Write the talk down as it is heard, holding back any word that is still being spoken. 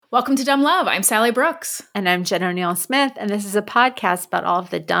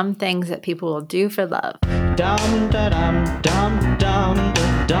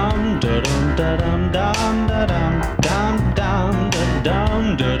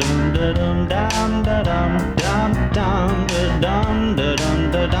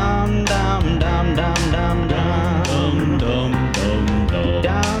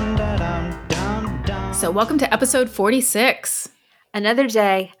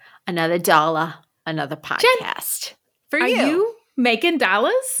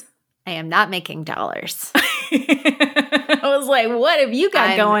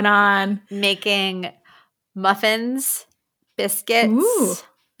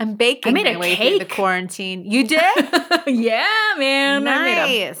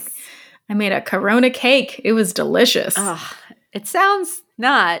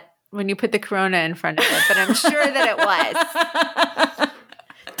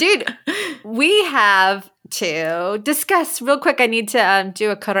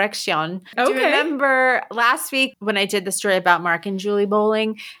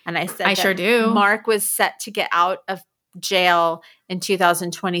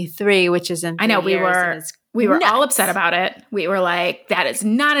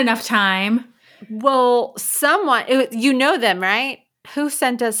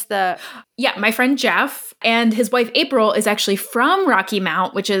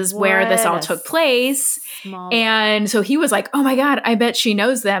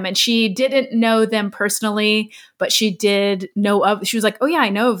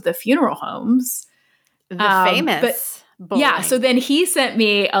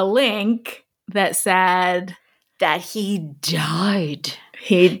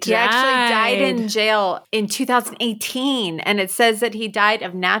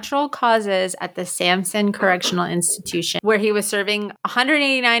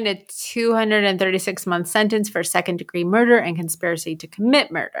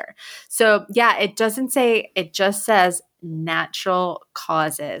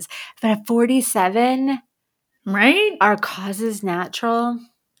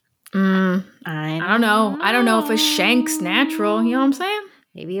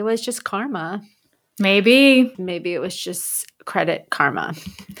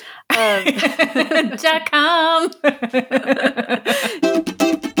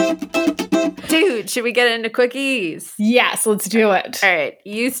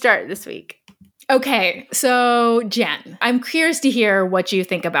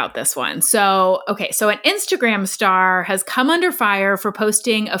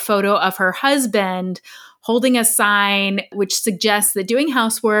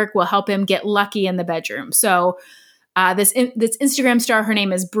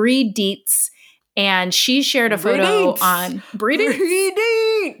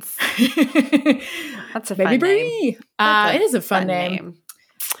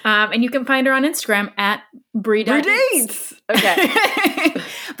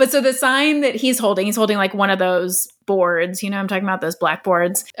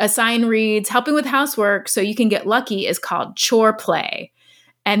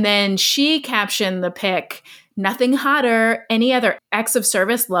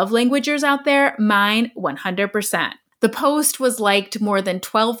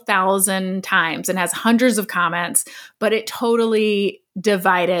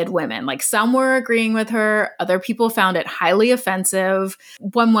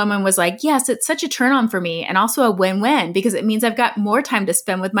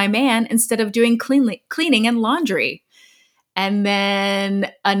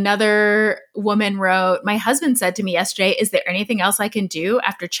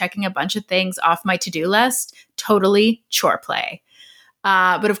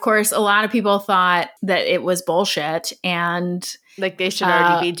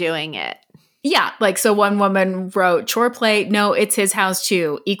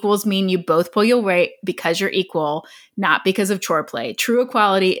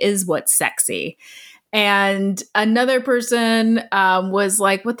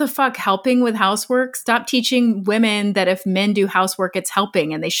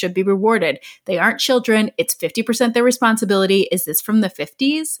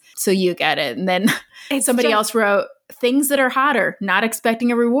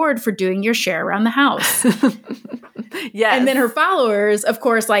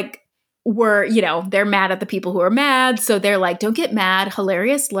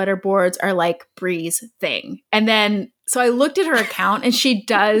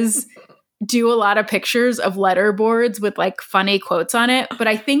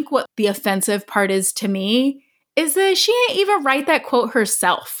is that she didn't even write that quote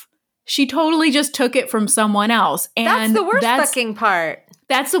herself. She totally just took it from someone else. And that's the worst fucking part.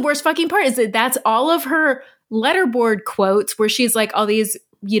 That's the worst fucking part, is that that's all of her letterboard quotes where she's like all these,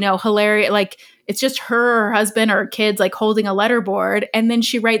 hilarious, like it's just her or her husband or her kids like holding a letterboard. And then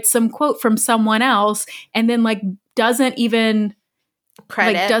she writes some quote from someone else and then like doesn't even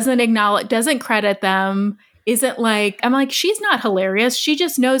doesn't credit them. Isn't like, I'm like, she's not hilarious. She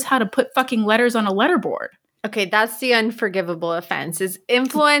just knows how to put fucking letters on a letterboard. Okay, that's the unforgivable offense, is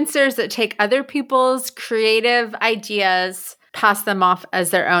influencers that take other people's creative ideas, pass them off as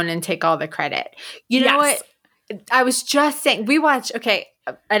their own, and take all the credit. You know what? I was just saying, we watch,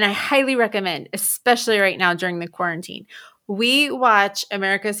 and I highly recommend, especially right now during the quarantine, we watch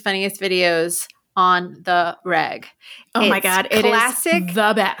America's Funniest Videos on the reg. Oh my God. Classic. It is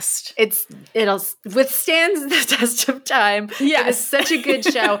the best. It'll withstands the test of time. Yes. It is such a good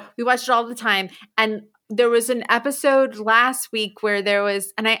show. We watch it all the time. And there was an episode last week where there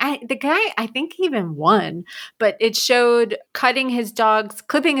was, and the guy, I think he even won, but it showed clipping his dog's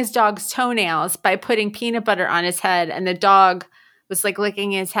toenails by putting peanut butter on his head, and the dog was like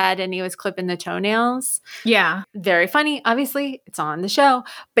licking his head and he was clipping the toenails. Yeah. Very funny. Obviously, it's on the show.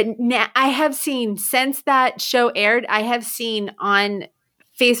 But now I have seen, since that show aired, I have seen on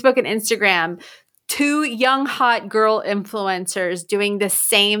Facebook and Instagram 2 young hot girl influencers doing the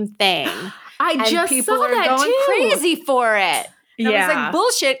same thing. I just people saw are that going too. crazy for it. And I was like,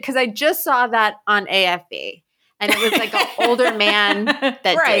 bullshit, because I just saw that on AFB. And it was like an older man that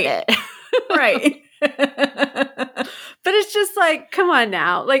did it. Right. But it's just like, come on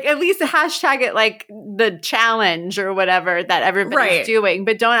now. Like, at least hashtag it like the challenge or whatever that everybody's doing.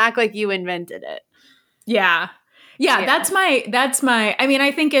 But don't act like you invented it. Yeah. That's my, I mean,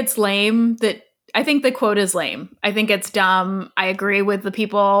 I think it's lame that, I think the quote is lame. I think it's dumb. I agree with the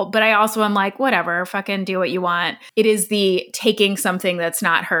people, but I also am like, whatever, fucking do what you want. It is the taking something that's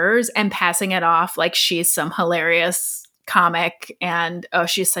not hers and passing it off like she's some hilarious comic and, oh,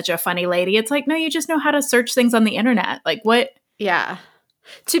 she's such a funny lady. It's like, no, you just know how to search things on the internet. Like what? Yeah.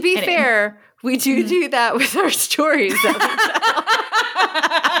 To be fair, we do that with our stories.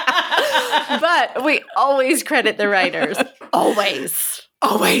 But we always credit the writers. Always.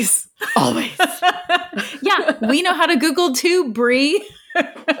 Yeah, we know how to Google too, Brie. Oh,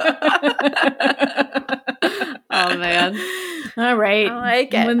 man. All right. I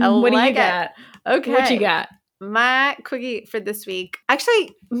like it. What do you got? Okay. What you got? My quickie for this week.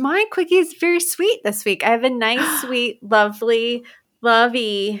 Actually, my quickie is very sweet this week. I have a nice, sweet, lovely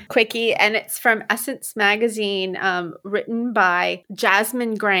quickie, and it's from Essence Magazine, written by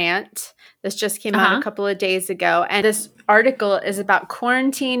Jasmine Grant. This just came out a couple of days ago, and this article is about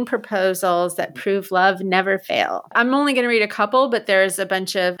quarantine proposals that prove love never fail. I'm only going to read a couple, but there's a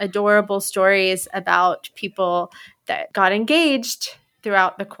bunch of adorable stories about people that got engaged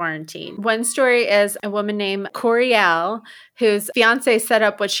throughout the quarantine. One story is a woman named Coriel, whose fiance set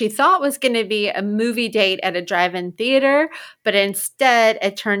up what she thought was going to be a movie date at a drive-in theater, but instead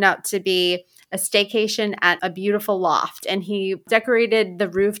it turned out to be a staycation at a beautiful loft. And he decorated the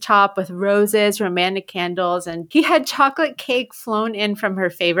rooftop with roses, romantic candles, and he had chocolate cake flown in from her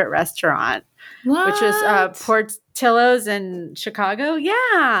favorite restaurant. What? Which was Portillo's in Chicago.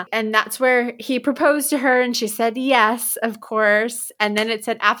 Yeah. And that's where he proposed to her, and she said yes, of course. And then it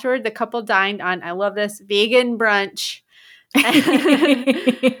said afterward, the couple dined on, I love this, vegan brunch.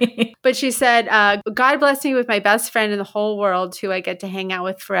 But she said, God bless me with my best friend in the whole world who I get to hang out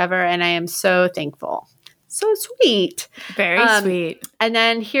with forever, and I am so thankful. So sweet. Very sweet. And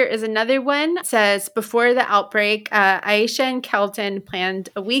then here is another one. It says, before the outbreak, Aisha and Kelton planned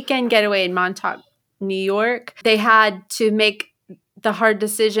a weekend getaway in Montauk, New York. They had to make the hard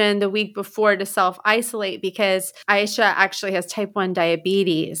decision the week before to self-isolate because Aisha actually has type 1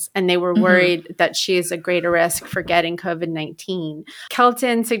 diabetes, and they were worried that she is a greater risk for getting COVID-19.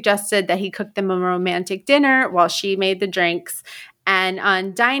 Kelton suggested that he cook them a romantic dinner while she made the drinks. And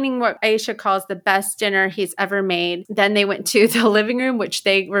on dining what Aisha calls the best dinner he's ever made, then they went to the living room, which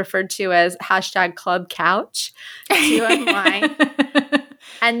they referred to as #club couch, to unwind.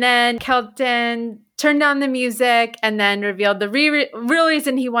 And then Kelton turned on the music and then revealed the real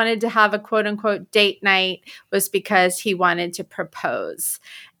reason he wanted to have a quote-unquote date night was because he wanted to propose.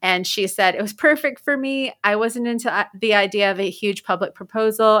 And she said, it was perfect for me. I wasn't into the idea of a huge public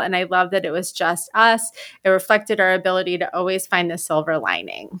proposal, and I love that it was just us. It reflected our ability to always find the silver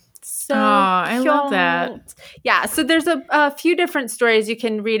lining. So I love that. Yeah, so there's a few different stories. You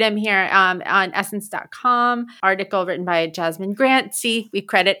can read them here on essence.com. Article written by Jasmine Grant. See, we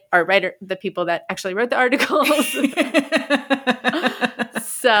credit our writer, the people that actually wrote the articles.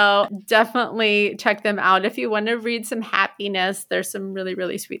 So definitely check them out if you want to read some happiness. There's some really,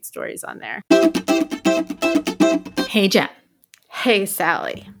 really sweet stories on there. Hey, Jen. Hey,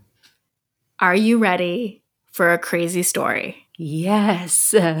 Sally. Are you ready for a crazy story?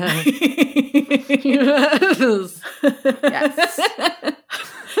 Yes. Yes.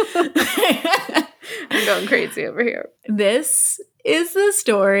 I'm going crazy over here. This is the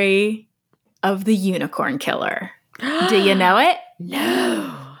story of the unicorn killer. Do you know it?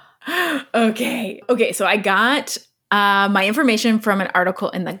 No. Okay, so I got my information from an article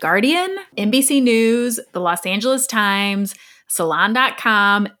in The Guardian, NBC News, the Los Angeles Times,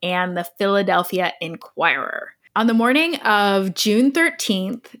 Salon.com, and the Philadelphia Inquirer. On the morning of June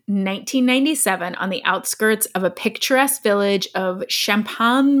 13th, 1997, on the outskirts of a picturesque village of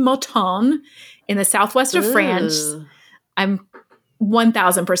Champagne-Mouton in the southwest of France, I'm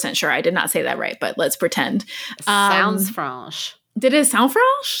 1000% sure I did not say that right, but let's pretend. Sounds French. Did it sound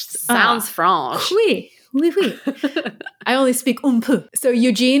French? Sounds French. Oui. I only speak un peu. So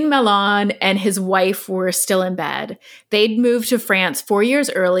Eugene Mellon and his wife were still in bed. They'd moved to France 4 years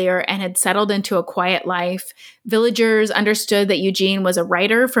earlier and had settled into a quiet life. Villagers understood that Eugene was a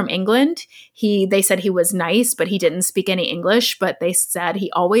writer from England. They said he was nice, but he didn't speak any English, but they said he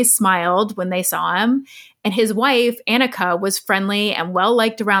always smiled when they saw him. And his wife, Annika, was friendly and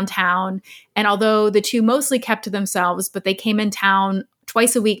well-liked around town. And although the two mostly kept to themselves, but they came in town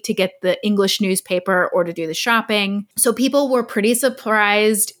twice a week to get the English newspaper or to do the shopping. So people were pretty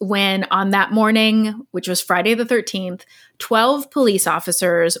surprised when on that morning, which was Friday the 13th, 12 police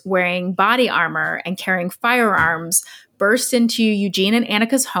officers wearing body armor and carrying firearms burst into Eugene and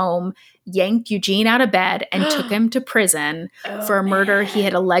Annika's home, yanked Eugene out of bed, and took him to prison for a murder he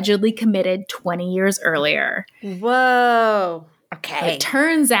had allegedly committed 20 years earlier. Whoa. Okay. It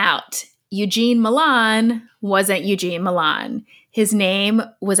turns out Eugene Mellon wasn't Eugene Mellon. His name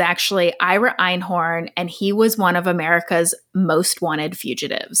was actually Ira Einhorn, and he was one of America's most wanted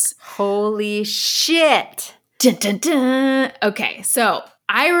fugitives. Holy shit. Dun, dun, dun. Okay, so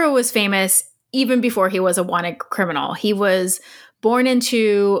Ira was famous even before he was a wanted criminal. He was born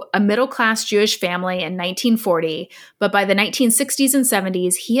into a middle-class Jewish family in 1940, but by the 1960s and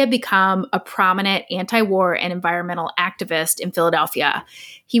 70s, he had become a prominent anti-war and environmental activist in Philadelphia.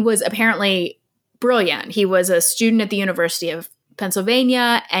 He was apparently brilliant. He was a student at the University of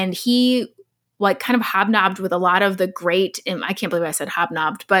Pennsylvania, and he kind of hobnobbed with a lot of the great, and I can't believe I said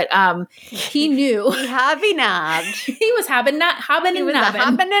hobnobbed, but he knew. He hobby-nobbed. He was hobbing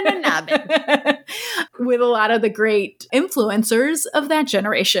and nobbing. With a lot of the great influencers of that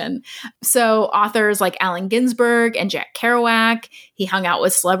generation. So authors like Allen Ginsberg and Jack Kerouac. He hung out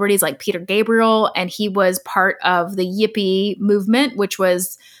with celebrities like Peter Gabriel, and he was part of the Yippie movement, which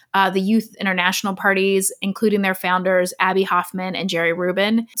was the Youth International Parties, including their founders, Abby Hoffman and Jerry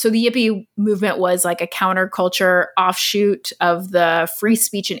Rubin. So the Yippie movement was like a counterculture offshoot of the free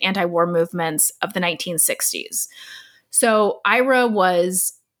speech and anti-war movements of the 1960s. So Ira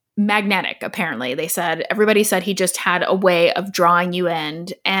was magnetic, apparently. Everybody said he just had a way of drawing you in.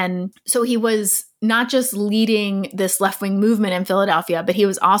 And so he was not just leading this left-wing movement in Philadelphia, but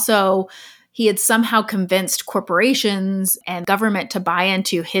he had somehow convinced corporations and government to buy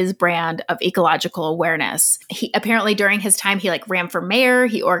into his brand of ecological awareness. He apparently, during his time, he ran for mayor.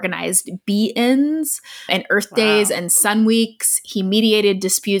 He organized be-ins and Earth Days and Sun Weeks. He mediated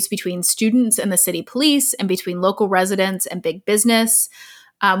disputes between students and the city police and between local residents and big business.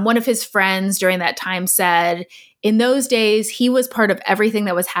 One of his friends during that time said, in those days, he was part of everything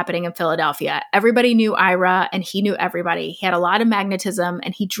that was happening in Philadelphia. Everybody knew Ira, and he knew everybody. He had a lot of magnetism,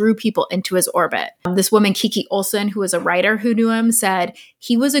 and he drew people into his orbit. This woman, Kiki Olson, who was a writer who knew him, said,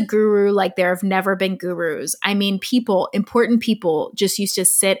 he was a guru like there have never been gurus. I mean, important people, just used to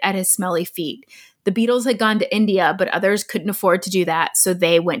sit at his smelly feet. The Beatles had gone to India, but others couldn't afford to do that, so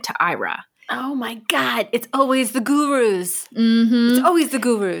they went to Ira. Oh my God. It's always the gurus. Mm-hmm. It's always the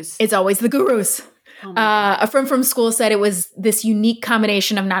gurus. It's always the gurus. Oh a friend from school said it was this unique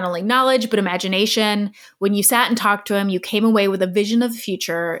combination of not only knowledge, but imagination. When you sat and talked to him, you came away with a vision of the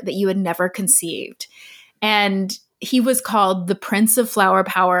future that you had never conceived. And he was called the Prince of Flower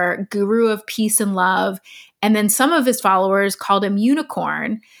Power, Guru of Peace and Love. And then some of his followers called him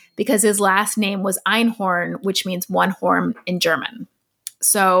Unicorn because his last name was Einhorn, which means one horn in German.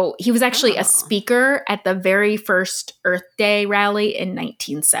 So he was actually a speaker at the very first Earth Day rally in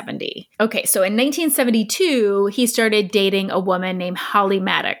 1970. Okay, so in 1972, he started dating a woman named Holly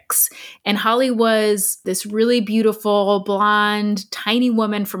Maddox. And Holly was this really beautiful, blonde, tiny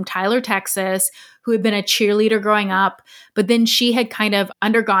woman from Tyler, Texas, who had been a cheerleader growing up. But then she had kind of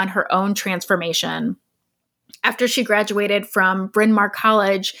undergone her own transformation. After she graduated from Bryn Mawr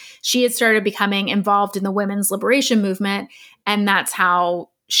College, she had started becoming involved in the women's liberation movement, and that's how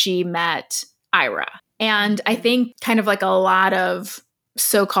she met Ira. And I think kind of like a lot of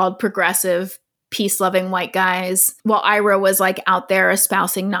so-called progressive, peace-loving white guys, while Ira was like out there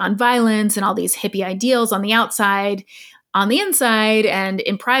espousing nonviolence and all these hippie ideals on the outside, on the inside and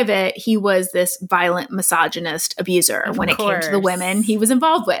in private, he was this violent misogynist abuser when it came to the women he was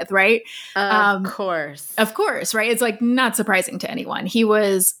involved with, right? Of course. Of course, right? It's like not surprising to anyone. He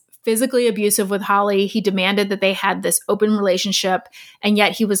was physically abusive with Holly. He demanded that they had this open relationship, and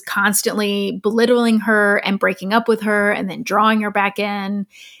yet he was constantly belittling her and breaking up with her and then drawing her back in.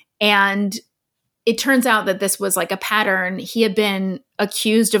 And it turns out that this was like a pattern. He had been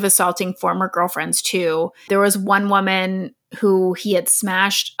accused of assaulting former girlfriends too. There was one woman who he had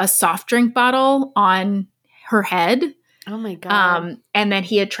smashed a soft drink bottle on her head. Oh my God. And then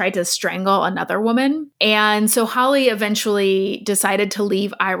he had tried to strangle another woman. And so Holly eventually decided to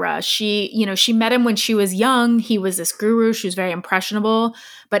leave Ira. She met him when she was young. He was this guru. She was very impressionable.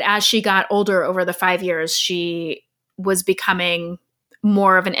 But as she got older over the 5 years, she was becoming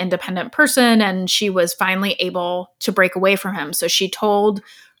more of an independent person, and she was finally able to break away from him. So she told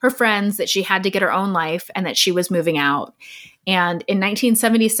her friends that she had to get her own life and that she was moving out. And in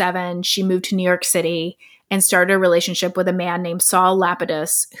 1977, she moved to New York City and started a relationship with a man named Saul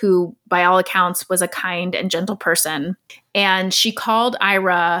Lapidus, who by all accounts was a kind and gentle person. And she called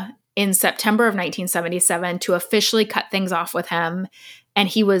Ira in September of 1977 to officially cut things off with him. And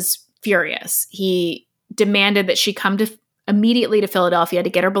he was furious. He demanded that she come immediately to Philadelphia to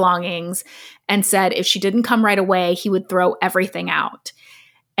get her belongings, and said if she didn't come right away, he would throw everything out.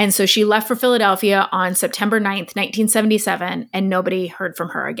 And so she left for Philadelphia on September 9th, 1977, and nobody heard from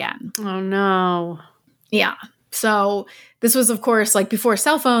her again. Oh, no. Yeah. So this was, of course, like before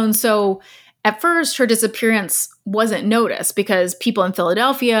cell phones. So at first, her disappearance wasn't noticed because people in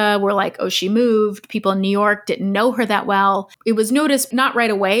Philadelphia were like, oh, she moved. People in New York didn't know her that well. It was noticed not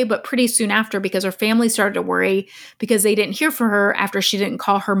right away, but pretty soon after, because her family started to worry because they didn't hear from her after she didn't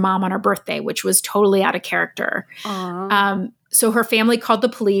call her mom on her birthday, which was totally out of character. So her family called the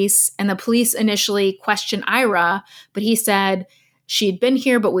police, and the police initially questioned Ira, but he said she'd been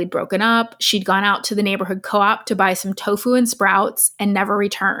here, but we'd broken up. She'd gone out to the neighborhood co-op to buy some tofu and sprouts and never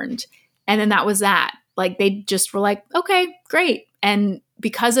returned. And then that was that. Like, they just were like, okay, great. And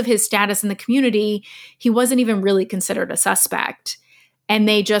because of his status in the community, he wasn't even really considered a suspect. And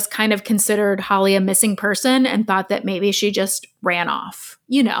they just kind of considered Holly a missing person and thought that maybe she just ran off,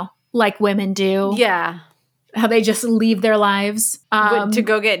 like women do. Yeah. How they just leave their lives. To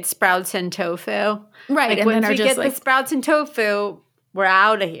go get sprouts and tofu. Right. Like, and once then we are just get the sprouts and tofu, we're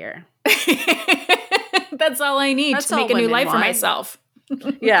out of here. That's all I need to make a new life for myself.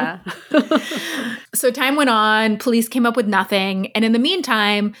 Yeah. So time went on. Police came up with nothing. And in the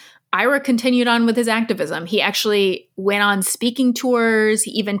meantime, Ira continued on with his activism. He actually went on speaking tours.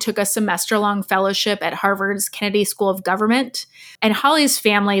 He even took a semester-long fellowship at Harvard's Kennedy School of Government. And Holly's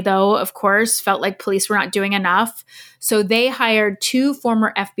family, though, of course, felt like police were not doing enough. So they hired 2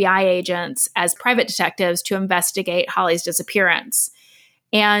 former FBI agents as private detectives to investigate Holly's disappearance.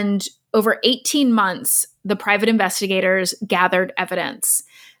 And over 18 months, the private investigators gathered evidence.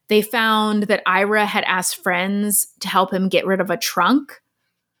 They found that Ira had asked friends to help him get rid of a trunk,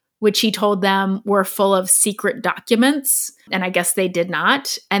 which he told them were full of secret documents. And I guess they did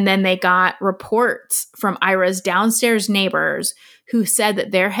not. And then they got reports from Ira's downstairs neighbors who said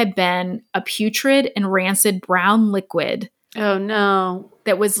that there had been a putrid and rancid brown liquid. Oh, no.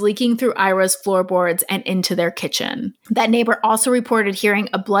 That was leaking through Ira's floorboards and into their kitchen. That neighbor also reported hearing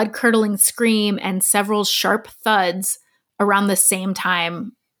a blood-curdling scream and several sharp thuds around the same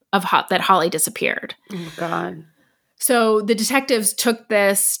time that Holly disappeared. Oh, God. So the detectives took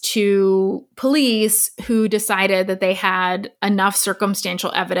this to police, who decided that they had enough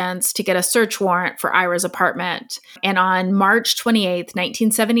circumstantial evidence to get a search warrant for Ira's apartment. And on March 28th,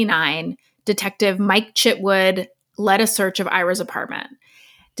 1979, Detective Mike Chitwood led a search of Ira's apartment.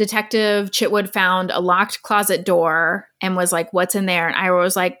 Detective Chitwood found a locked closet door and was like, what's in there? And Ira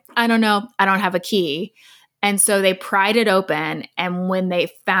was like, I don't know. I don't have a key. And so they pried it open. And when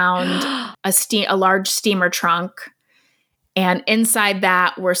they found a large steamer trunk, and inside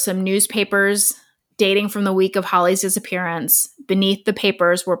that were some newspapers dating from the week of Holly's disappearance. Beneath the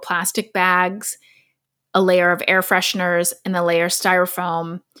papers were plastic bags, a layer of air fresheners, and a layer of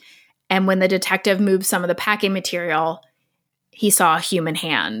styrofoam. And when the detective moved some of the packing material, he saw a human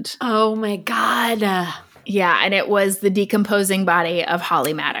hand. Oh, my God. Yeah, and it was the decomposing body of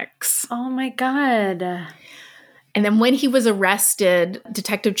Holly Maddox. Oh, my God. And then when he was arrested,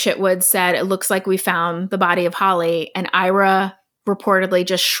 Detective Chitwood said, it looks like we found the body of Holly. And Ira reportedly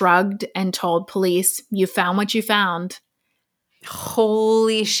just shrugged and told police, you found what you found.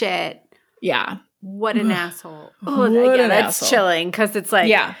 Holy shit. Yeah. What an asshole. What yeah, an that's asshole. chilling because it's like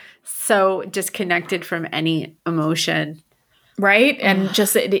Yeah. so disconnected from any emotion. Right? And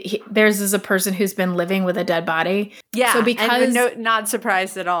just there's a person who's been living with a dead body. Yeah. So because not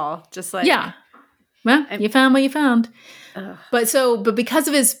surprised at all. Just like yeah. Well, you found what you found. Ugh. But because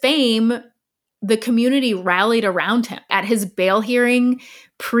of his fame, the community rallied around him. At his bail hearing,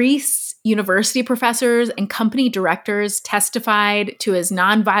 priests, university professors, and company directors testified to his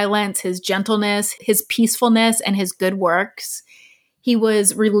nonviolence, his gentleness, his peacefulness, and his good works. He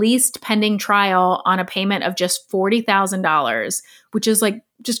was released pending trial on a payment of just $40,000, which is like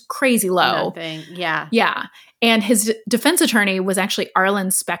just crazy low. Nothing. Yeah. Yeah. And his defense attorney was actually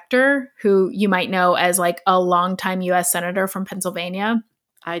Arlen Specter, who you might know as like a longtime U.S. senator from Pennsylvania.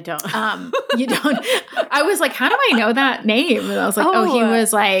 I don't. You don't. I was like, how do I know that name? And I was like, oh he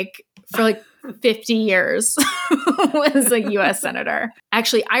was like for like 50 years was a U.S. senator.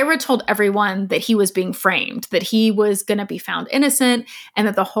 Actually, Ira told everyone that he was being framed, that he was going to be found innocent, and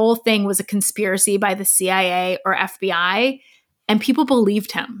that the whole thing was a conspiracy by the CIA or FBI, and people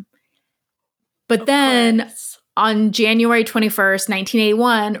believed him. But then on January 21st,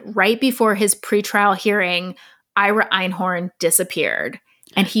 1981, right before his pretrial hearing, Ira Einhorn disappeared,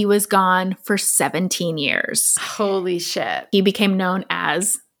 and he was gone for 17 years. Holy shit. He became known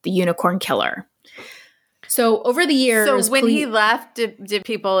as the Unicorn Killer. So over the years... So when he left, did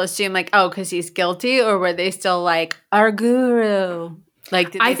people assume like, oh, because he's guilty? Or were they still like, our guru?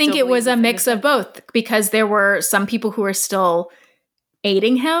 Like, I think it was a mix of both, because there were some people who were still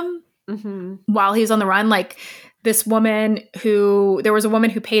aiding him while he was on the run. Like this woman there was a woman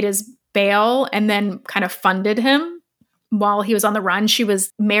who paid his bail and then kind of funded him while he was on the run. She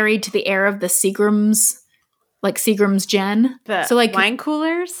was married to the heir of the Seagram's, like Seagram's gin. So like wine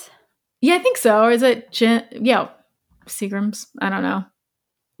coolers? Yeah, I think so. Or is it gin? Yeah, Seagram's. I don't know.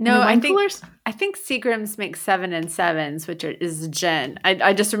 No, wine coolers? I think Seagram's makes 7 and 7s, which is gin.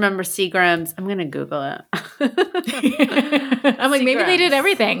 I just remember Seagram's. I'm gonna Google it. I'm like, maybe they did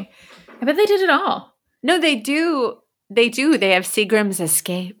everything. I bet they did it all. No, they do. They do. They have Seagram's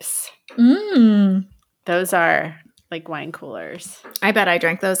Escapes. Those are like wine coolers. I bet I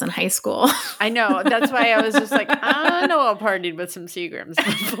drank those in high school. I know. That's why I was just like, I know I partied with some Seagram's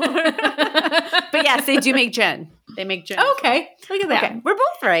before. But yes, they do make gin. They make gin. Okay. Look at that. Okay. We're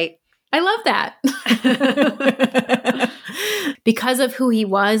both right. I love that. Because of who he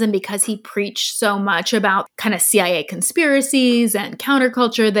was and because he preached so much about kind of CIA conspiracies and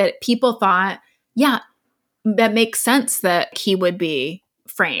counterculture, that people thought, yeah, that makes sense that he would be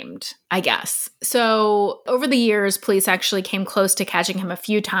framed, I guess. So over the years, police actually came close to catching him a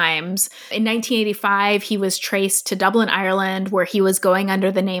few times. In 1985, he was traced to Dublin, Ireland, where he was going under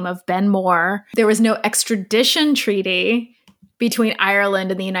the name of Ben Moore. There was no extradition treaty between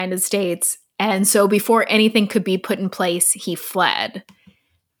Ireland and the United States. And so before anything could be put in place, he fled.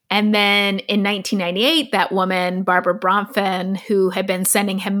 And then in 1998, that woman, Barbara Bronfen, who had been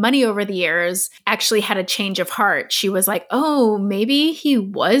sending him money over the years, actually had a change of heart. She was like, oh, maybe he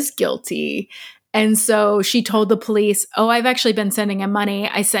was guilty. And so she told the police, oh, I've actually been sending him money.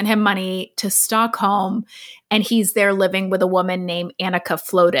 I sent him money to Stockholm, and he's there living with a woman named Annika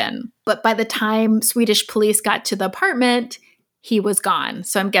Floden. But by the time Swedish police got to the apartment, he was gone.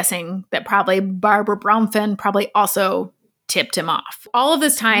 So I'm guessing that probably Barbara Bronfen probably also tipped him off. All of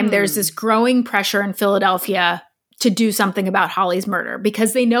this time, there's this growing pressure in Philadelphia to do something about Holly's murder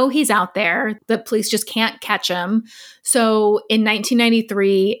because they know he's out there. The police just can't catch him. So in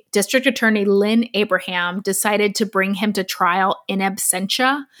 1993, District Attorney Lynn Abraham decided to bring him to trial in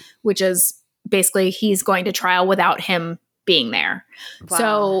absentia, which is basically he's going to trial without him being there. Wow.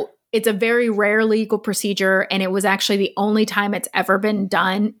 So it's a very rare legal procedure, and it was actually the only time it's ever been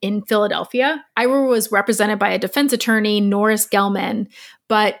done in Philadelphia. Ira was represented by a defense attorney, Norris Gelman,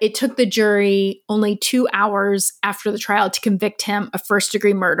 but it took the jury only 2 hours after the trial to convict him of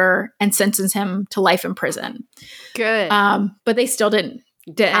first-degree murder and sentence him to life in prison. Good. But they still didn't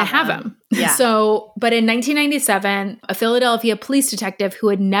have him. Yeah. But in 1997, a Philadelphia police detective who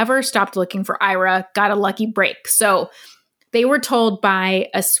had never stopped looking for Ira got a lucky break. So they were told by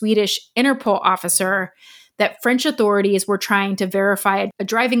a Swedish Interpol officer that French authorities were trying to verify a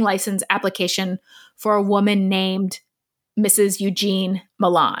driving license application for a woman named Mrs. Eugene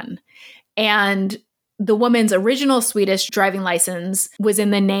Milan. And the woman's original Swedish driving license was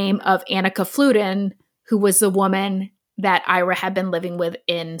in the name of Annika Floden, who was the woman that Ira had been living with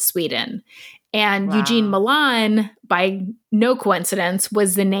in Sweden. And Eugene Milan, by no coincidence,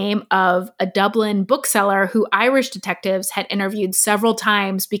 was the name of a Dublin bookseller who Irish detectives had interviewed several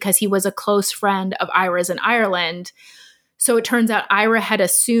times because he was a close friend of Ira's in Ireland. So it turns out Ira had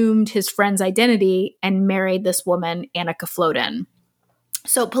assumed his friend's identity and married this woman, Annika Floden.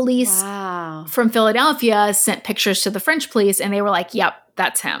 So police from Philadelphia sent pictures to the French police, and they were like, yep,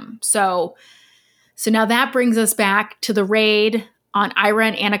 that's him. So now that brings us back to the raid on Ira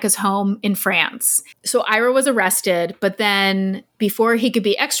and Annika's home in France. So Ira was arrested, but then before he could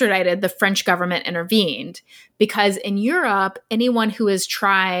be extradited, the French government intervened because in Europe, anyone who is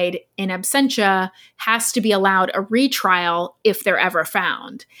tried in absentia has to be allowed a retrial if they're ever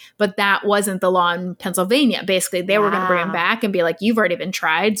found. But that wasn't the law in Pennsylvania. Basically, they were going to bring him back and be like, you've already been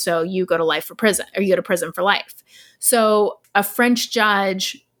tried, so you go to life for prison, or you go to prison for life. So a French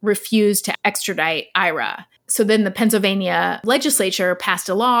judge refused to extradite Ira. So then the Pennsylvania legislature passed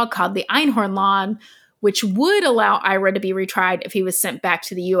a law called the Einhorn Law, which would allow Ira to be retried if he was sent back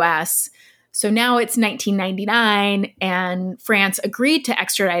to the U.S. So now it's 1999, and France agreed to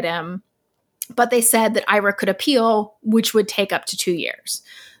extradite him, but they said that Ira could appeal, which would take up to 2 years.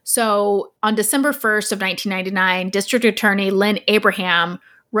 So on December 1st of 1999, District Attorney Lynn Abraham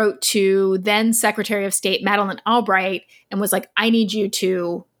wrote to then Secretary of State Madeleine Albright and was like, I need you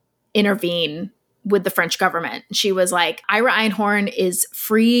to intervene with the French government. She was like, Ira Einhorn is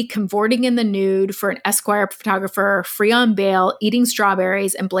free, cavorting in the nude for an Esquire photographer, free on bail, eating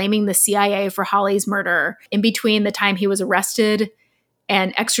strawberries, and blaming the CIA for Holly's murder. In between the time he was arrested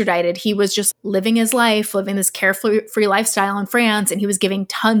and extradited, he was just living his life, living this carefree lifestyle in France, and he was giving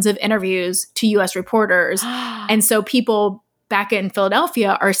tons of interviews to U.S. reporters. And so people back in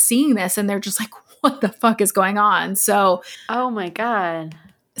Philadelphia are seeing this, and they're just like, what the fuck is going on? So, oh my God.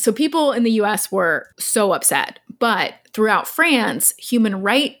 So people in the U.S. were so upset. But throughout France, human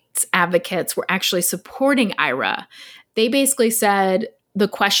rights advocates were actually supporting Ira. They basically said the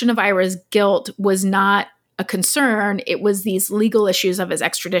question of Ira's guilt was not a concern. It was these legal issues of his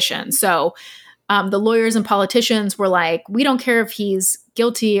extradition. So the lawyers and politicians were like, we don't care if he's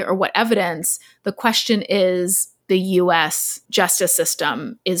guilty or what evidence. The question is, the U.S. justice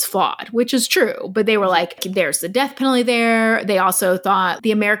system is flawed, which is true. But they were like, there's the death penalty there. They also thought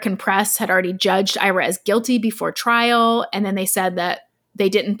the American press had already judged Ira as guilty before trial. And then they said that they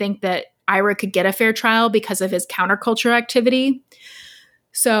didn't think that Ira could get a fair trial because of his counterculture activity.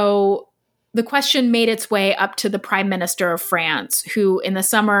 So the question made its way up to the Prime Minister of France, who in the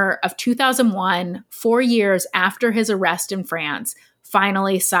summer of 2001, 4 years after his arrest in France,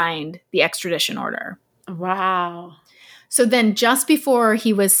 finally signed the extradition order. Wow. So then just before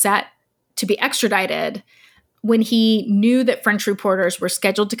he was set to be extradited, when he knew that French reporters were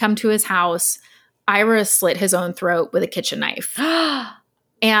scheduled to come to his house, Ira slit his own throat with a kitchen knife.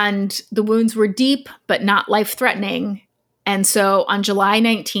 And the wounds were deep, but not life-threatening. And so on July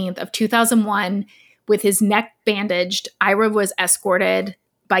 19th of 2001, with his neck bandaged, Ira was escorted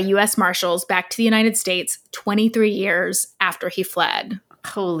by U.S. Marshals back to the United States 23 years after he fled.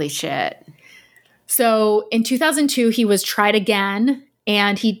 Holy shit. So in 2002, he was tried again,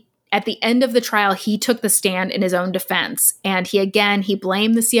 and at the end of the trial, he took the stand in his own defense. And he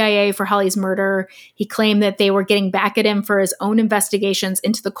blamed the CIA for Holly's murder. He claimed that they were getting back at him for his own investigations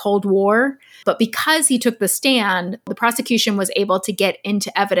into the Cold War. But because he took the stand, the prosecution was able to get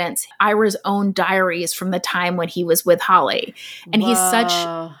into evidence Ira's own diaries from the time when he was with Holly. And he's such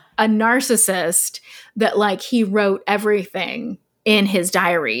a narcissist that he wrote everything in his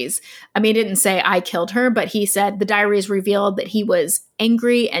diaries. I mean, he didn't say I killed her, but he said the diaries revealed that he was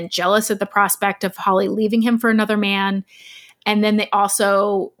angry and jealous at the prospect of Holly leaving him for another man. And then they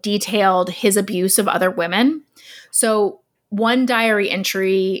also detailed his abuse of other women. So one diary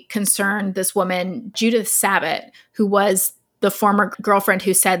entry concerned this woman, Judith Sabat, who was the former girlfriend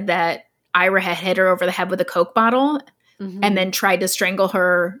who said that Ira had hit her over the head with a Coke bottle and then tried to strangle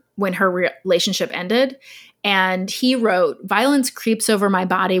her when her relationship ended. And he wrote, "Violence creeps over my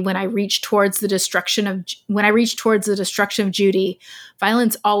body when I reach towards the destruction of Judy.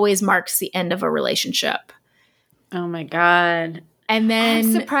 Violence always marks the end of a relationship." Oh my God. And then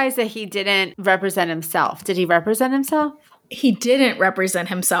I'm surprised that he didn't represent himself. Did he represent himself? He didn't represent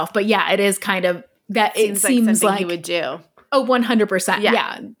himself, but yeah, it is kind of that. It seems like he would do. Oh, 100%.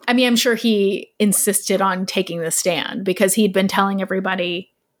 Yeah. I mean, I'm sure he insisted on taking the stand because he'd been telling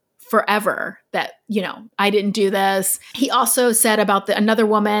everybody forever that, I didn't do this. He also said about another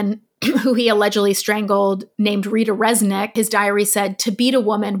woman who he allegedly strangled named Rita Resnick. His diary said, "To beat a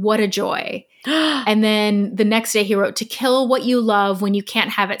woman, what a joy." And then the next day he wrote, "To kill what you love when you can't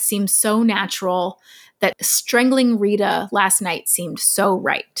have it seems so natural that strangling Rita last night seemed so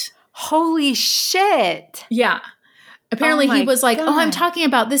right." Holy shit. Yeah. Apparently he was like, God. oh, I'm talking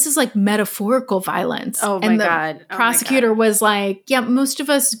about, this is like metaphorical violence. Oh my and the God. Oh prosecutor was like, yeah, most of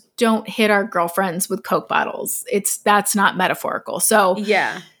us don't hit our girlfriends with Coke bottles. That's not metaphorical. So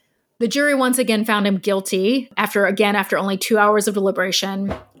yeah. the jury once again found him guilty after only 2 hours of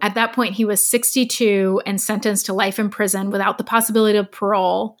deliberation. At that point, he was 62 and sentenced to life in prison without the possibility of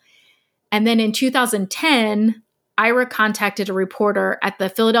parole. And then in 2010, Ira contacted a reporter at the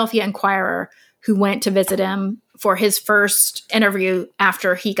Philadelphia Inquirer who went to visit him for his first interview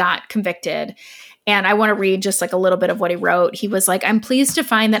after he got convicted. And I want to read just like a little bit of what he wrote. He was like, I'm pleased to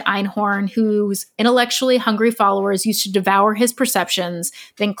find that Einhorn, whose intellectually hungry followers used to devour his perceptions,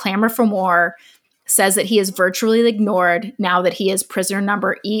 then clamor for more, says that he is virtually ignored now that he is prisoner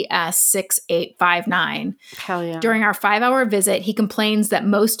number ES6859. Hell yeah. During our 5-hour visit, he complains that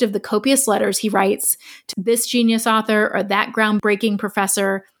most of the copious letters he writes to this genius author or that groundbreaking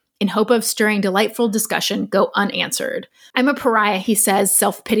professor in hope of stirring delightful discussion go unanswered. I'm a pariah, he says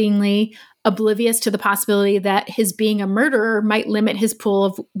self-pityingly, oblivious to the possibility that his being a murderer might limit his pool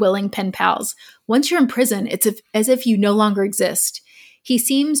of willing pen pals. Once you're in prison, it's as if you no longer exist. He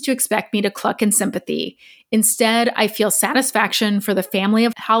seems to expect me to cluck in sympathy. Instead, I feel satisfaction for the family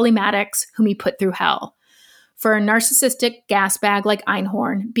of Holly Maddox, whom he put through hell. For a narcissistic gasbag like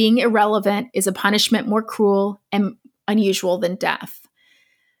Einhorn, being irrelevant is a punishment more cruel and unusual than death.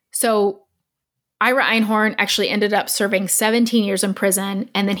 So Ira Einhorn actually ended up serving 17 years in prison,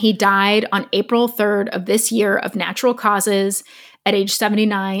 and then he died on April 3rd of this year of natural causes at age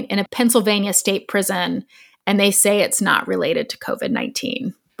 79 in a Pennsylvania state prison. And they say it's not related to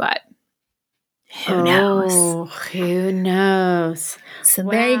COVID-19, but who knows? Who knows? So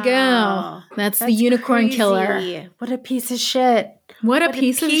there you go. That's the unicorn crazy. Killer. What a piece of shit. What a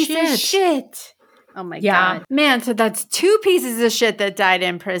piece of shit. Oh my God. Man, so that's 2 pieces of shit that died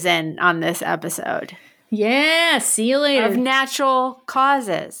in prison on this episode. Yeah, see you later. Of natural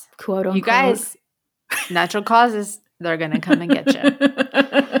causes. Quote unquote. You guys, natural causes, they're going to come and get you.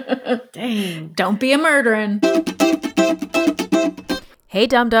 Dang. Don't be a murdering. Hey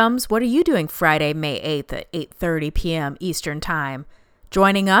Dum-Dums, what are you doing Friday, May 8th at 8:30 p.m. Eastern Time?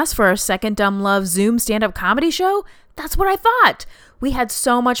 Joining us for our second Dumb Love Zoom stand-up comedy show? That's what I thought. We had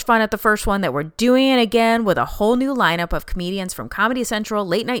so much fun at the first one that we're doing it again with a whole new lineup of comedians from Comedy Central,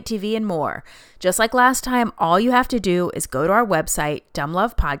 late night TV, and more. Just like last time, all you have to do is go to our website,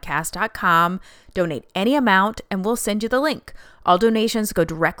 dumblovepodcast.com, donate any amount, and we'll send you the link. All donations go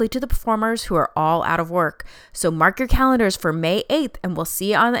directly to the performers who are all out of work. So mark your calendars for May 8th, and we'll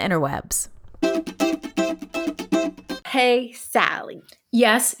see you on the interwebs. Hey, Sally.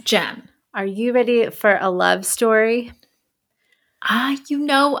 Yes, Jen. Are you ready for a love story? I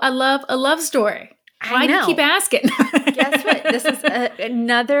love a love story. Why do you keep asking? Guess what? This is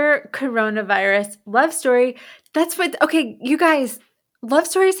another coronavirus love story. Okay, you guys, love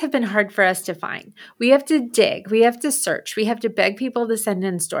stories have been hard for us to find. We have to dig. We have to search. We have to beg people to send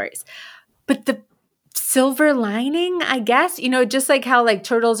in stories. But the silver lining, I guess, just like how like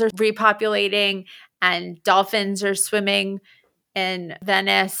turtles are repopulating and dolphins are swimming in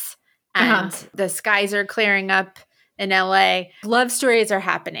Venice and the skies are clearing up in LA. Love stories are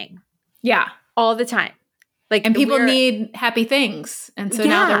happening. Yeah. All the time. And people need happy things. And so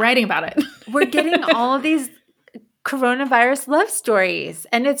now they're writing about it. We're getting all of these coronavirus love stories.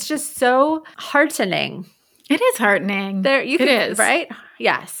 And it's just so heartening. It is heartening. It is. Right?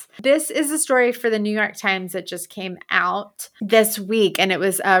 Yes. This is a story for the New York Times that just came out this week. And it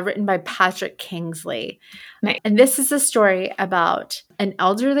was written by Patrick Kingsley. Nice. And this is a story about an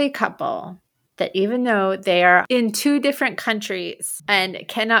elderly couple that even though they are in 2 different countries and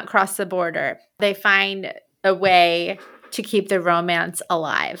cannot cross the border, they find a way to keep the romance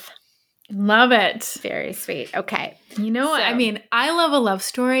alive. Love it. Very sweet. Okay. You know what? I mean, I love a love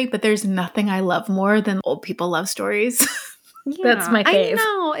story, but there's nothing I love more than old people love stories. Yeah, that's my fave. I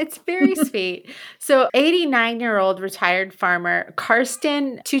know. It's very sweet. So 89-year-old retired farmer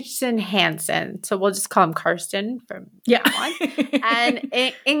Karsten Tuchsen Hansen, so we'll just call him Karsten from now on, and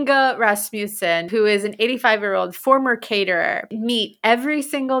Inga Rasmussen, who is an 85-year-old former caterer, meet every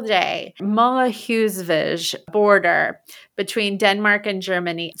single day Målehusvig border between Denmark and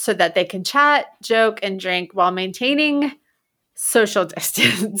Germany so that they can chat, joke, and drink while maintaining social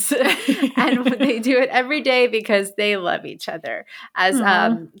distance. And they do it every day because they love each other. As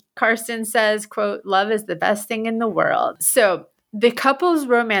Karsten says, quote, love is the best thing in the world. So the couple's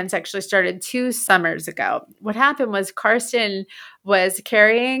romance actually started 2 summers ago. What happened was Karsten was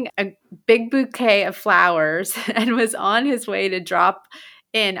carrying a big bouquet of flowers and was on his way to drop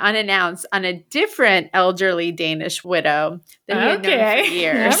in unannounced on a different elderly Danish widow that he had known for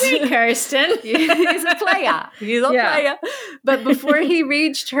years. All right, Karsten. He's a player. He's a player. But before he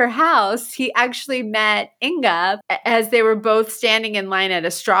reached her house, he actually met Inga as they were both standing in line at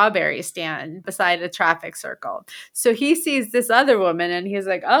a strawberry stand beside a traffic circle. So he sees this other woman and he's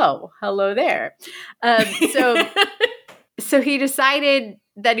like, oh, hello there. So he decided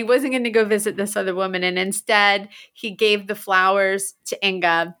that he wasn't going to go visit this other woman. And instead, he gave the flowers to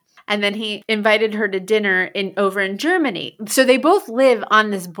Inga. And then he invited her to dinner over in Germany. So they both live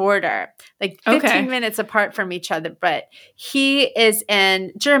on this border, like 15 minutes apart from each other. But he is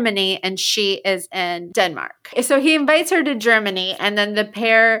in Germany and she is in Denmark. So he invites her to Germany and then the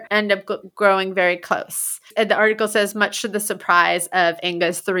pair end up growing very close. And the article says, much to the surprise of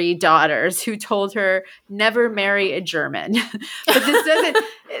Inga's 3 daughters, who told her, never marry a German. But this doesn't,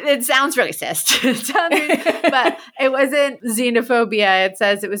 it sounds racist. But it wasn't xenophobia. It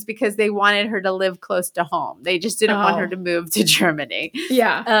says it was because they wanted her to live close to home. They just didn't want her to move to Germany.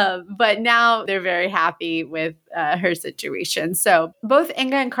 Yeah. But now they're very happy with her situation. So both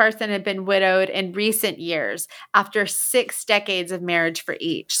Inga and Karsten had been widowed in recent years after 6 decades of marriage for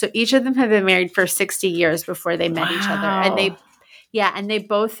each. So each of them had been married for 60 years before they met each other. And they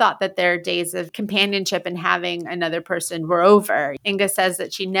both thought that their days of companionship and having another person were over. Inga says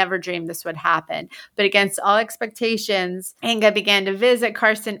that she never dreamed this would happen. But against all expectations, Inga began to visit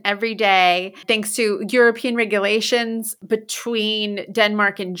Karsten every day. Thanks to European regulations between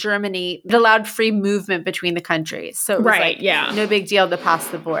Denmark and Germany, it allowed free movement between the countries. So it was no big deal to pass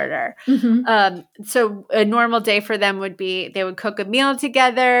the border. So a normal day for them would be they would cook a meal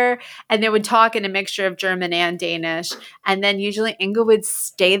together and they would talk in a mixture of German and Danish. And then usually Inga would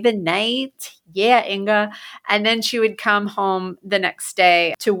stay the night. Yeah, Inga. And then she would come home the next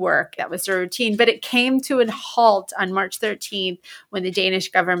day to work. That was her routine. But it came to a halt on March 13th when the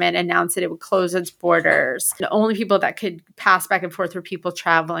Danish government announced that it would close its borders. The only people that could pass back and forth were people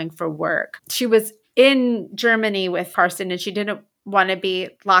traveling for work. She was in Germany with Karsten and she didn't want to be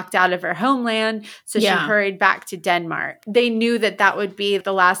locked out of her homeland. So she hurried back to Denmark. They knew that that would be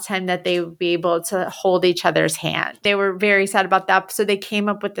the last time that they would be able to hold each other's hand. They were very sad about that. So they came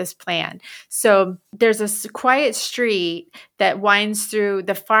up with this plan. So there's a quiet street that winds through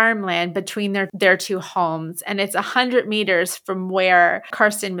the farmland between their 2 homes. And it's 100 meters from where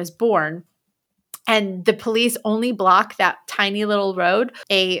Karsten was born. And the police only block that tiny little road,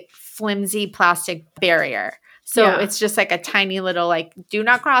 a flimsy plastic barrier. So it's just like a tiny little, like, do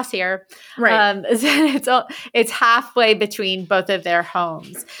not cross here. Right. It's halfway between both of their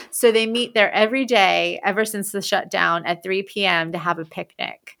homes. So they meet there every day, ever since the shutdown, at 3 p.m. to have a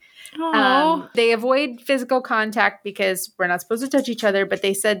picnic. They avoid physical contact because we're not supposed to touch each other, but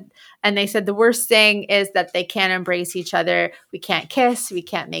they said the worst thing is that they can't embrace each other. We can't kiss, we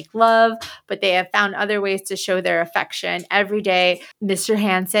can't make love, but they have found other ways to show their affection. Every day, Mr.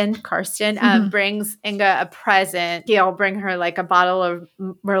 Hansen, Karsten, brings Inga a present. He'll bring her like a bottle of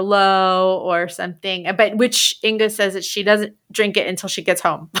Merlot or something, but which Inga says that she doesn't drink it until she gets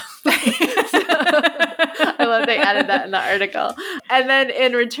home. I love they added that in the article. And then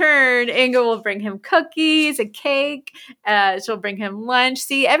in return, Inga will bring him cookies, a cake. She'll bring him lunch.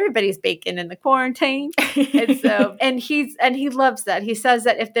 See, everybody's baking in the quarantine. And he loves that. He says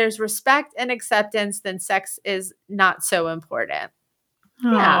that if there's respect and acceptance, then sex is not so important.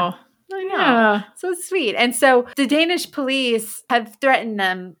 Yeah. I know. Yeah. So sweet. And so the Danish police have threatened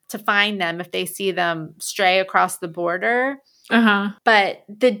them to fine them if they see them stray across the border. But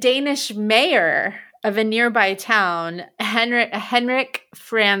the Danish mayor of a nearby town, Henrik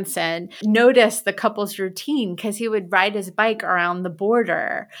Fransen, noticed the couple's routine because he would ride his bike around the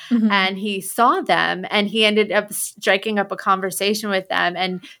border and he saw them and he ended up striking up a conversation with them,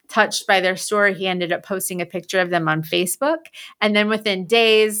 and touched by their story, he ended up posting a picture of them on Facebook. And then within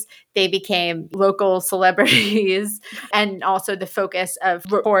days, they became local celebrities and also the focus of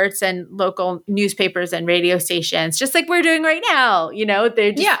reports and local newspapers and radio stations, just like we're doing right now.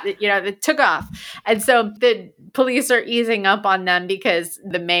 They took off. And so the police are easing up on them because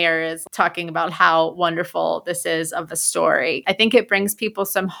the mayor is talking about how wonderful this is of a story. I think it brings people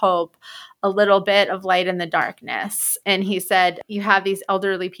some hope, a little bit of light in the darkness. And he said, you have these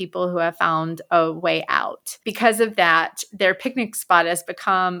elderly people who have found a way out. Because of that, their picnic spot has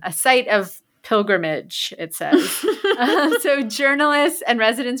become a site of pilgrimage, it says. So journalists and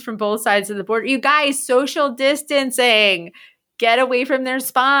residents from both sides of the border, you guys, social distancing, get away from their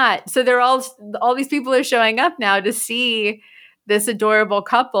spot. So all these people are showing up now to see this adorable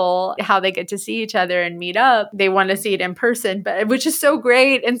couple, how they get to see each other and meet up. They want to see it in person, which is so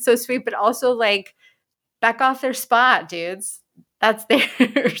great and so sweet, but also like, back off their spot, dudes. That's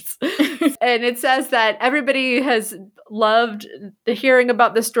theirs. And it says that everybody has loved hearing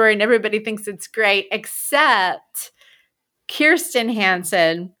about the story and everybody thinks it's great, except Kirsten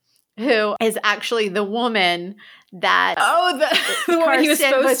Hansen, who is actually the woman that the one he was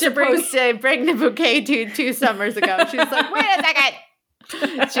supposed to bring the bouquet to 2 summers ago. She was like, wait a second.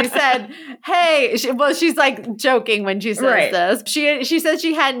 She said, hey, she's like joking when she says this. She said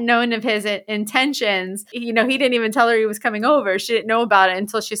she hadn't known of his intentions. You know, he didn't even tell her he was coming over. She didn't know about it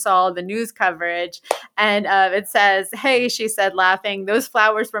until she saw the news coverage. And it says, hey, she said, laughing, those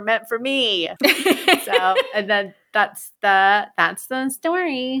flowers were meant for me. So, and then that's the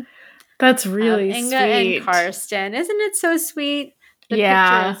story. That's really Inga sweet. and Karsten. Isn't it so sweet? The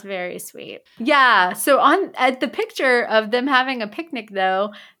Yeah. picture is very sweet. Yeah. So at the picture of them having a picnic,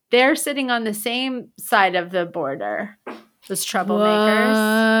 though, they're sitting on the same side of the border. Those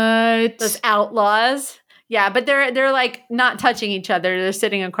troublemakers. What? Those outlaws. Yeah, but they're like not touching each other. They're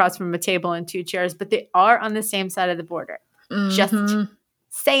sitting across from a table and 2 chairs, but they are on the same side of the border. Mhm. Just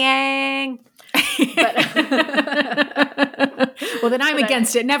saying. But well, then I'm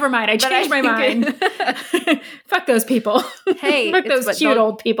against it. Never mind. I changed my mind. Fuck those people. Hey, fuck those cute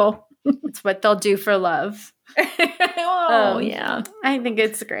old people. It's what they'll do for love. Yeah. I think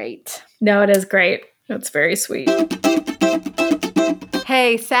it's great. No, it is great. It's very sweet.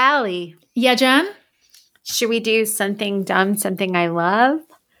 Hey, Sally. Yeah, Jen? Should we do something dumb, something I love?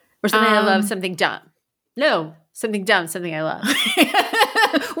 Or something I love, something dumb? No, something dumb, something I love.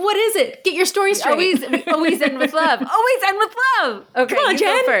 What is it? Get your story straight. We always end with love. Always end with love. Okay, Come on,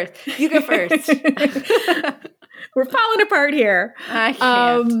 Jen. Go first. You go first. We're falling apart here. I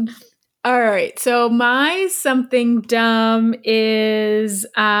can't. All right. So my something dumb is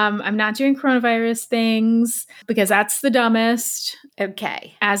I'm not doing coronavirus things because that's the dumbest,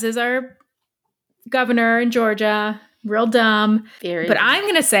 Okay. as is our governor in Georgia. Real dumb. Very But dumb. I'm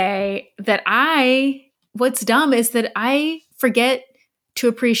going to say that what's dumb is that I forget to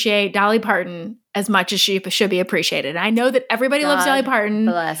appreciate Dolly Parton as much as she should be appreciated. I know that everybody loves God Dolly Parton,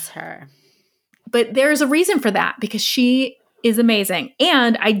 Bless her. but there's a reason for that because she is amazing.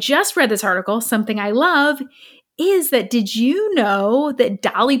 And I just read this article. Something I love is that did you know that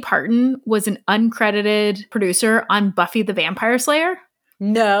Dolly Parton was an uncredited producer on Buffy the Vampire Slayer?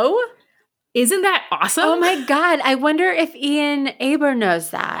 No? Isn't that awesome? Oh my God. I wonder if Ian Aber knows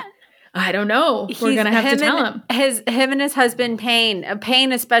that. I don't know. We're going to have to tell him. Him and his husband, Payne.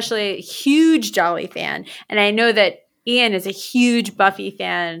 Payne especially, a huge Dolly fan. And I know that Ian is a huge Buffy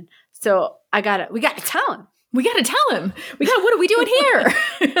fan. So we got to tell him. We got to tell him. What are we doing here?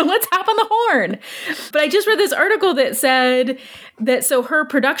 Let's hop on the horn. But I just read this article that said that so her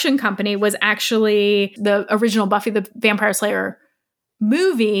production company was actually the original Buffy the Vampire Slayer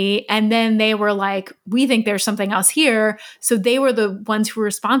movie. And then they were like, we think there's something else here. So they were the ones who were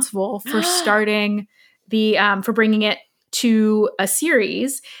responsible for starting for bringing it to a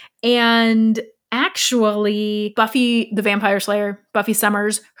series. And actually, Buffy the Vampire Slayer, Buffy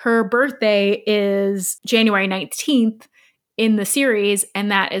Summers, her birthday is January 19th in the series,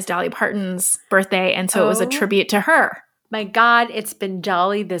 and that is Dolly Parton's birthday. And so it was a tribute to her. My God, it's been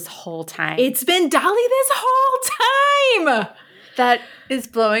Dolly this whole time. It's been Dolly this whole time. That is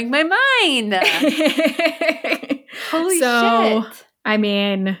blowing my mind. Holy shit. I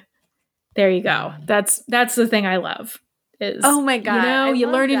mean, there you go. That's the thing I love. Is, oh my God. You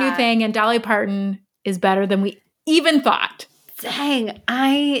learn a new thing, and Dolly Parton is better than we even thought. Dang,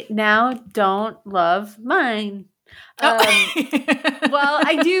 I now don't love mine. Well,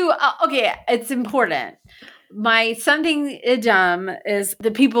 I do. Okay, it's important. My something dumb is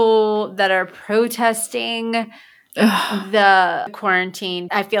the people that are protesting the quarantine.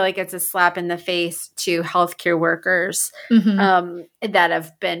 I feel like it's a slap in the face to healthcare workers that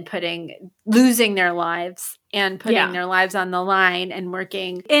have been losing their lives and putting their lives on the line and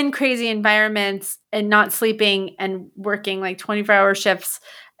working in crazy environments and not sleeping and working like 24-hour shifts.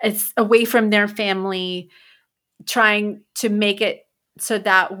 It's away from their family, trying to make it so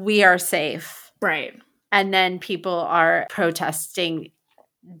that we are safe. Right. And then people are protesting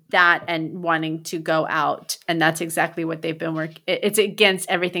that and wanting to go out. And that's exactly what they've been working. It's against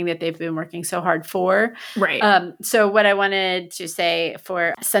everything that they've been working so hard for. Right. So what I wanted to say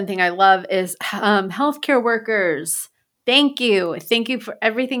for something I love is healthcare workers. Thank you. Thank you for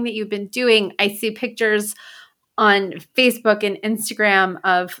everything that you've been doing. I see pictures on Facebook and Instagram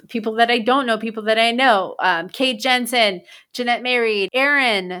of people that I don't know, people that I know. Kate Jensen, Jeanette Married,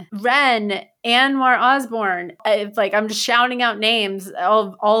 Aaron, Ren, Anwar Osborne. I'm just shouting out names.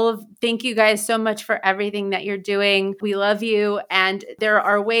 Thank you guys so much for everything that you're doing. We love you. And there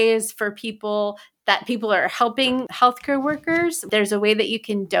are ways for people that people are helping healthcare workers. There's a way that you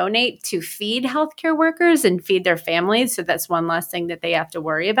can donate to feed healthcare workers and feed their families. So that's one less thing that they have to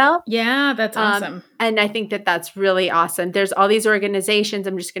worry about. Yeah, that's awesome. And I think that that's really awesome. There's all these organizations.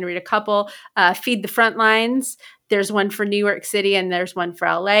 I'm just going to read a couple. Feed the Front Lines. There's one for New York City and there's one for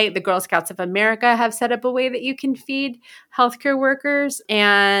LA. The Girl Scouts of America have set up a way that you can feed healthcare workers,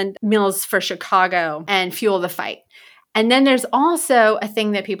 and Meals for Chicago and Fuel the Fight. And then there's also a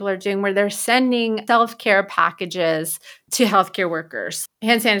thing that people are doing where they're sending self-care packages to healthcare workers.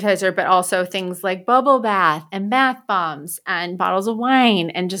 Hand sanitizer, but also things like bubble bath and bath bombs and bottles of wine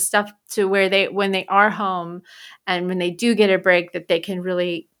and just stuff to where when they are home and when they do get a break, that they can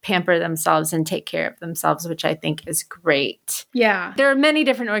really pamper themselves and take care of themselves, which I think is great. Yeah. There are many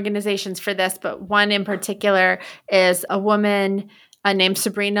different organizations for this, but one in particular is a woman named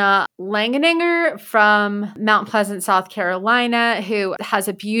Sabrina Langeninger from Mount Pleasant, South Carolina, who has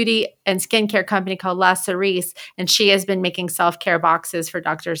a beauty and skincare company called La Cerise. And she has been making self-care boxes for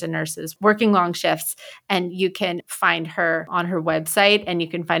doctors and nurses working long shifts. And you can find her on her website, and you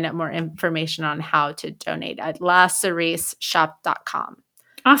can find out more information on how to donate at laceriseshop.com.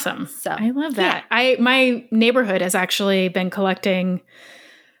 Awesome. So I love that. My neighborhood has actually been collecting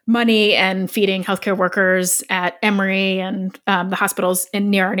money and feeding healthcare workers at Emory and the hospitals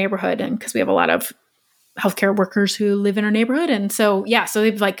near our neighborhood. And because we have a lot of healthcare workers who live in our neighborhood. And so, so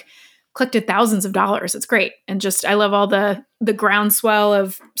they've like collected thousands of dollars. It's great. And just, I love all the groundswell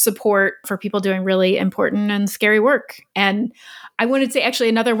of support for people doing really important and scary work. And I wanted to say, actually,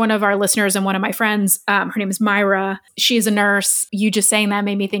 another one of our listeners and one of my friends, her name is Myra. She's a nurse. You just saying that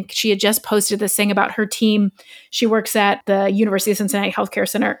made me think she had just posted this thing about her team. She works at the University of Cincinnati Healthcare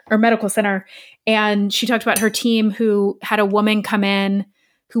Center or Medical Center. And she talked about her team who had a woman come in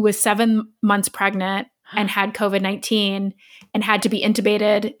who was 7 months pregnant and had COVID-19 and had to be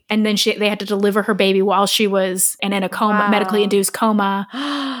intubated. And then they had to deliver her baby while she was in a coma, medically induced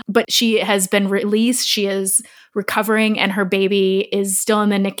coma. But she has been released. She is recovering and her baby is still in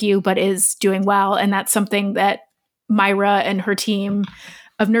the NICU, but is doing well. And that's something that Myra and her team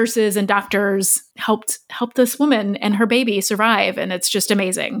of nurses and doctors helped this woman and her baby survive. And it's just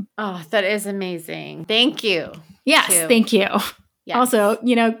amazing. Oh, that is amazing. Thank you. Yes, thank you. Yes. Also,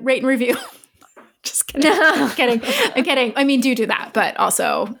 rate and review. Just kidding. I'm kidding. I mean, do that, but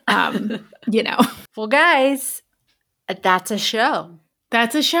also, Well, guys, that's a show.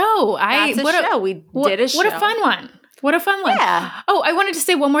 That's a show. We did a show. What a fun one. What a fun one. Yeah. Oh, I wanted to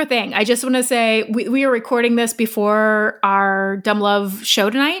say one more thing. I just want to say we are recording this before our Dumb Love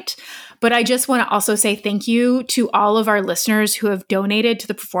show tonight, but I just want to also say thank you to all of our listeners who have donated to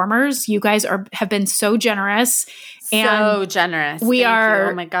the performers. You guys have been so generous. So generous. We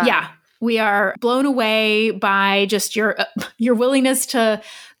are. Oh my God. Yeah. We are blown away by just your willingness to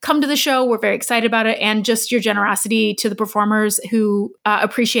come to the show. We're very excited about it. And just your generosity to the performers who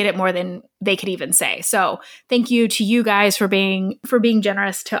appreciate it more than they could even say. So thank you to you guys for being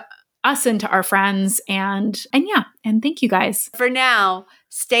generous to us and to our friends. And thank you guys. For now,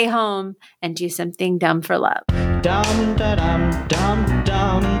 stay home and do something dumb for love. Dum da dum dum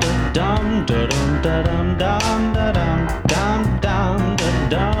dum dum da dum da dum dum da dum dum dum da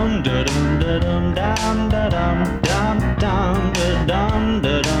dum da dum da dum dum da dum dum dum.